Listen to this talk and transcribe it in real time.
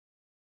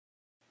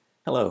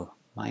Hello,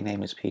 my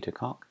name is Peter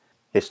Cock.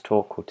 This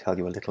talk will tell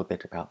you a little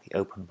bit about the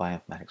Open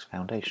Bioinformatics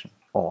Foundation,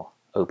 or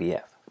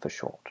OBF for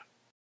short.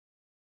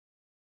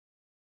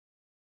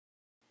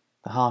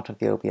 The heart of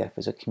the OBF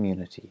is a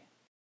community.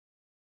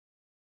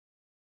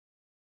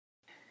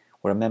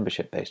 We're a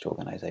membership-based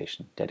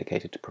organisation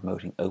dedicated to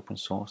promoting open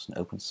source and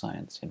open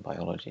science in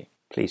biology.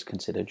 Please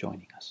consider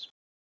joining us.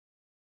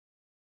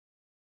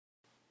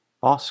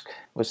 BOSC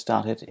was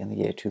started in the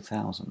year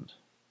 2000.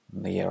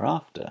 And the year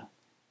after,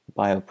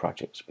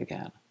 bioprojects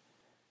began.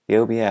 The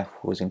OBF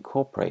was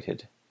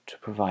incorporated to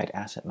provide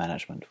asset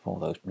management for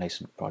those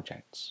nascent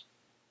projects.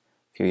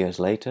 A few years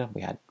later,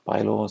 we had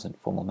bylaws and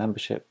formal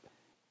membership.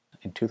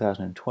 In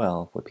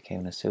 2012, we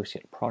became an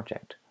associate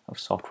project of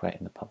software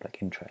in the public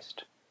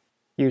interest.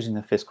 Using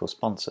a fiscal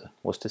sponsor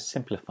was to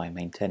simplify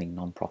maintaining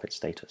non-profit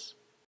status.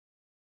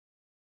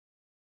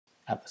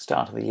 At the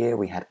start of the year,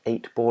 we had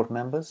 8 board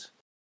members.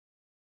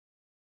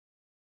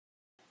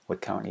 We're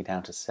currently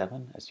down to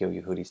 7 as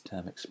Yo-Yehudi's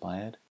term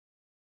expired.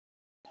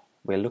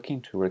 We're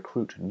looking to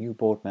recruit new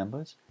board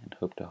members and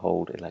hope to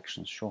hold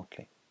elections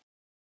shortly.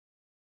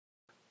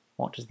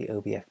 What does the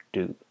OBF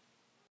do?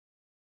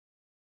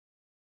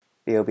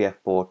 The OBF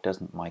board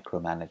doesn't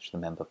micromanage the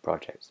member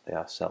projects, they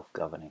are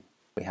self-governing.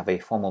 We have a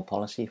formal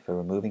policy for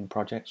removing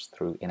projects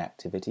through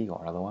inactivity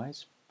or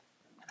otherwise,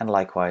 and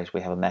likewise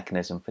we have a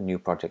mechanism for new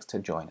projects to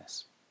join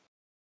us.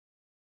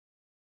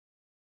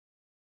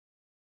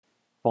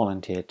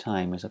 Volunteer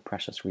time is a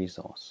precious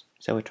resource,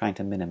 so we're trying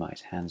to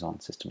minimize hands-on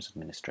systems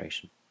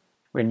administration.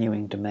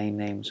 Renewing domain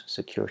names,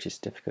 security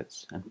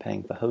certificates, and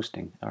paying for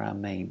hosting are our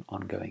main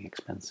ongoing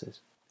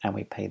expenses, and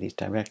we pay these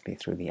directly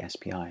through the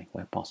SPI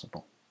where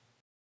possible.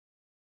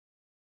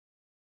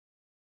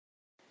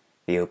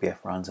 The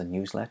OBF runs a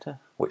newsletter,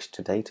 which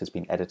to date has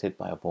been edited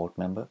by a board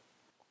member.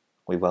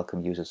 We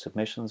welcome user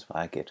submissions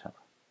via GitHub.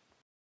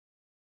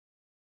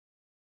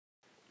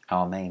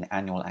 Our main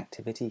annual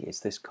activity is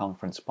this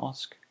conference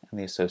BOSC and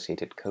the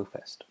associated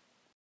CoFest.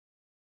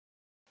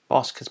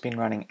 BOSC has been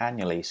running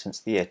annually since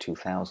the year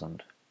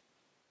 2000,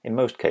 in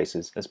most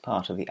cases as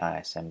part of the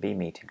ISMB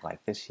meeting like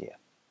this year.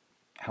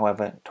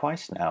 However,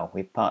 twice now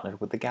we've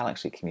partnered with the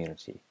Galaxy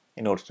community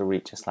in order to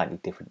reach a slightly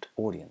different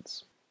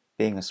audience.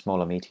 Being a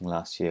smaller meeting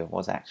last year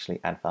was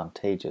actually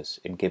advantageous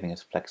in giving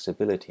us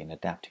flexibility in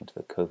adapting to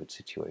the COVID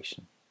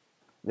situation.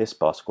 This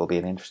BOSC will be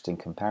an interesting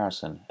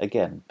comparison,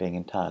 again being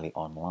entirely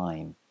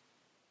online.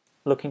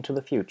 Looking to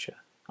the future,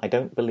 I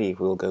don't believe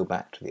we will go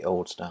back to the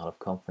old style of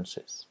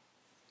conferences.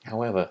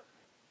 However,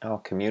 our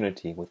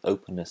community with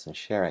openness and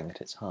sharing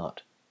at its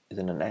heart is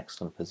in an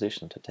excellent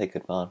position to take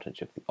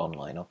advantage of the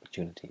online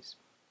opportunities.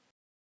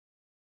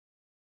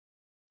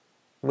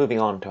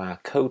 Moving on to our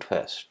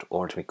CodeFest,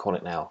 or as we call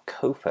it now,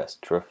 CoFest,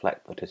 to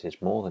reflect that it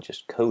is more than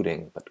just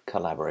coding, but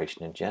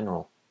collaboration in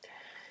general.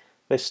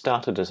 This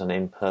started as an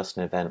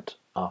in-person event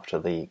after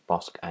the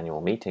BOSC annual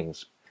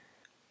meetings.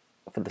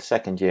 For the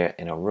second year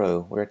in a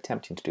row, we're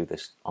attempting to do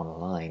this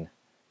online.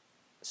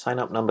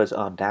 Sign-up numbers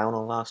are down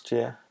on last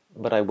year,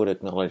 but I would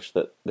acknowledge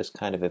that this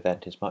kind of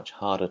event is much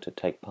harder to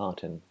take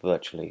part in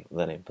virtually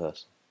than in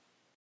person.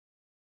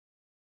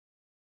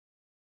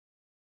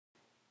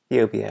 The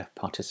OBF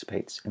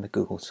participates in the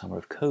Google Summer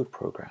of Code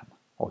program,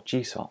 or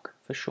GSOC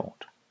for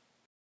short.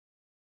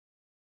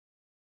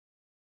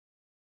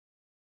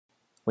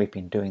 We've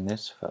been doing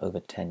this for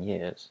over 10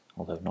 years,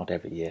 although not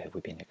every year have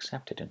we been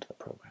accepted into the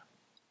program.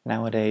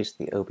 Nowadays,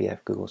 the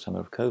OBF Google Summer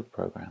of Code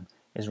program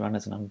is run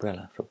as an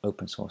umbrella for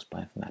open source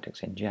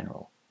bioinformatics in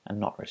general, and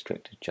not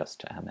restricted just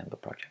to our member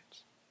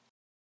projects.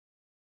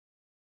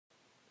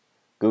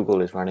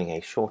 Google is running a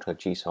shorter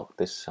GSOC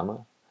this summer,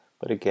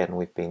 but again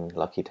we've been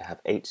lucky to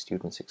have 8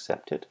 students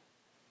accepted.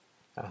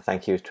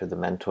 Thank you to the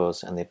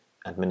mentors and the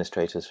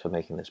administrators for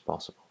making this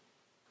possible.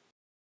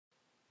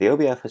 The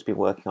OBF has been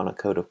working on a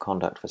code of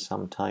conduct for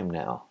some time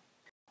now.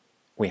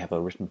 We have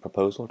a written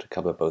proposal to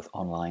cover both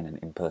online and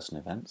in-person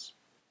events.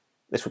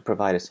 This would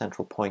provide a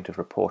central point of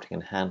reporting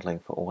and handling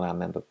for all our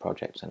member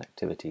projects and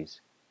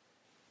activities.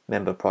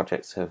 Member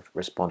projects have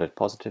responded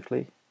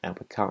positively, and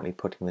we're currently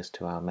putting this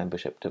to our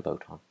membership to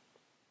vote on.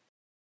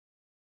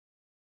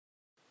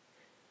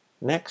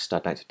 Next,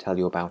 I'd like to tell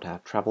you about our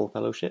Travel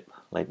Fellowship,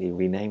 lately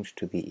renamed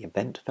to the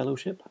Event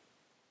Fellowship.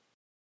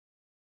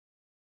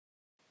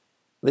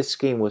 This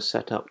scheme was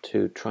set up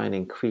to try and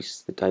increase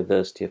the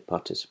diversity of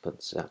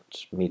participants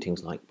at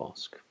meetings like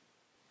BOSC.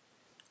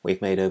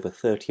 We've made over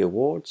 30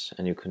 awards,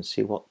 and you can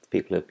see what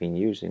people have been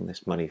using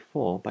this money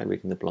for by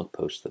reading the blog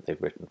posts that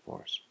they've written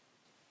for us.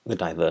 The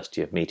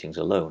diversity of meetings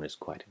alone is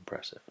quite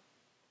impressive.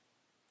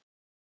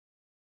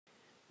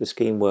 The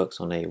scheme works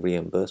on a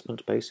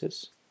reimbursement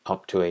basis,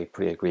 up to a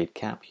pre-agreed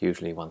cap,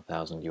 usually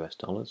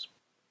 $1,000.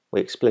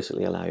 We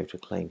explicitly allow you to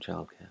claim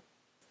childcare.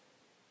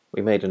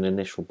 We made an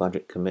initial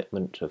budget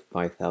commitment of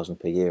 $5,000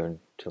 per year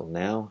until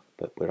now,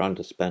 but we're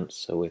underspent,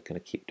 so we're going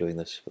to keep doing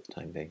this for the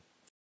time being.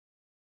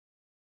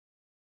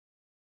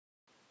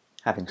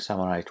 Having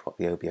summarized what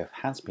the OBF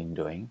has been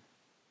doing,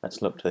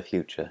 let's look to the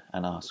future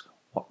and ask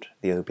what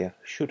the OBF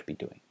should be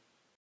doing.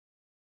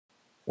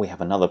 We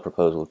have another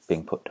proposal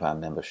being put to our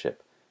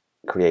membership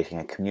creating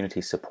a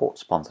community support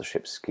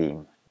sponsorship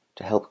scheme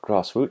to help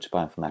grassroots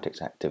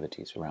bioinformatics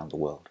activities around the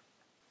world.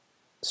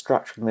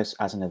 Structuring this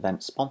as an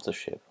event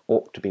sponsorship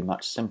ought to be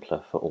much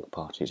simpler for all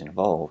parties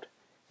involved.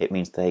 It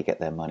means they get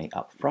their money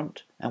up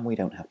front and we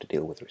don't have to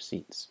deal with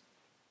receipts.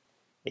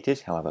 It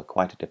is, however,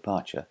 quite a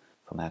departure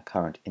from our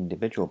current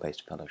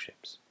individual-based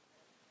fellowships,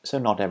 so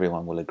not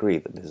everyone will agree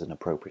that this is an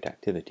appropriate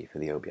activity for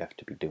the OBF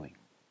to be doing.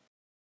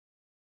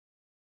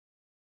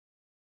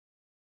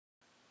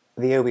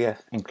 The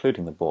OBF,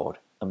 including the board,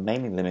 are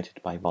mainly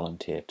limited by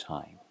volunteer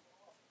time.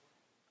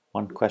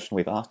 One question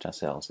we've asked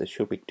ourselves is,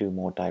 should we do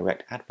more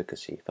direct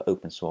advocacy for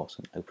open source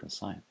and open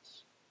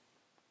science?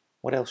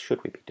 What else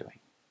should we be doing?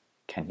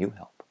 Can you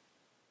help?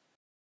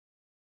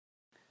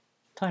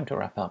 Time to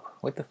wrap up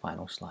with the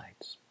final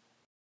slides.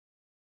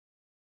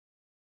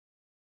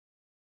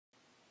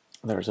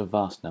 There is a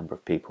vast number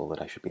of people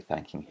that I should be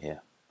thanking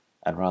here,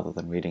 and rather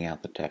than reading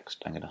out the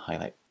text, I'm going to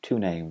highlight two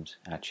names,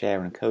 our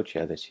chair and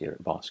co-chair this year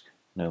at BOSC,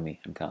 Nomi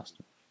and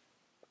Carsten.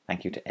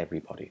 Thank you to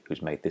everybody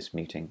who's made this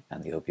meeting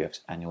and the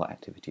OBF's annual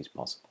activities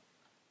possible.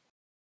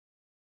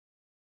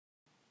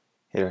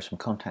 Here are some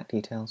contact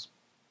details.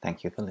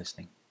 Thank you for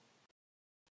listening.